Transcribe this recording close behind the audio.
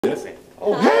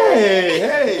Oh,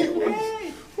 hey.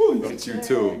 Woo, look at you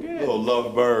too. Little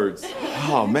lovebirds.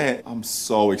 Oh man, I'm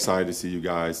so excited to see you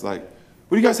guys. Like,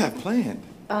 what do you guys have planned?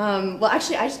 Well,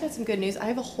 actually, I just got some good news. I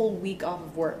have a whole week off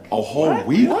of work. A whole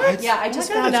week? What? Yeah, I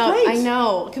just found out. I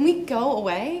know. Can we go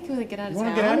away? Can we get out of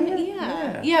town? Get out of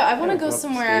here? Yeah, I want to go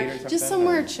somewhere, just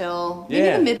somewhere chill.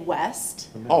 Maybe the Midwest.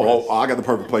 Oh, I got the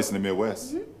perfect place in the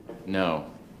Midwest. No.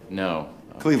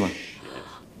 Cleveland.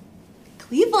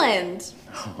 Cleveland.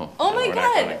 Oh my we're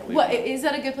not going to God. What, is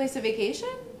that a good place to vacation?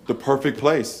 The perfect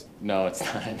place. No, it's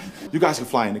not. You guys can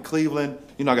fly into Cleveland.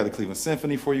 You know, I got the Cleveland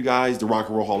Symphony for you guys, the Rock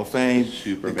and Roll Hall of Fame,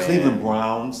 Super the band. Cleveland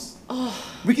Browns.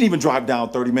 We can even drive down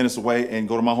 30 minutes away and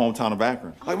go to my hometown of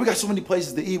Akron. Like, we got so many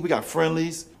places to eat. We got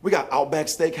Friendly's. We got Outback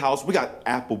Steakhouse. We got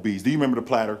Applebee's. Do you remember the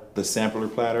platter? The sampler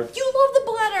platter? You love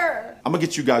the platter. I'm gonna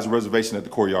get you guys a reservation at the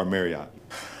Courtyard Marriott.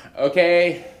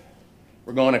 Okay,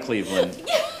 we're going to Cleveland.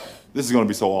 This is gonna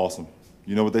be so awesome.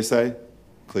 You know what they say?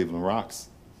 Cleveland rocks.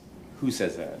 Who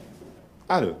says that?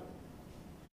 I do.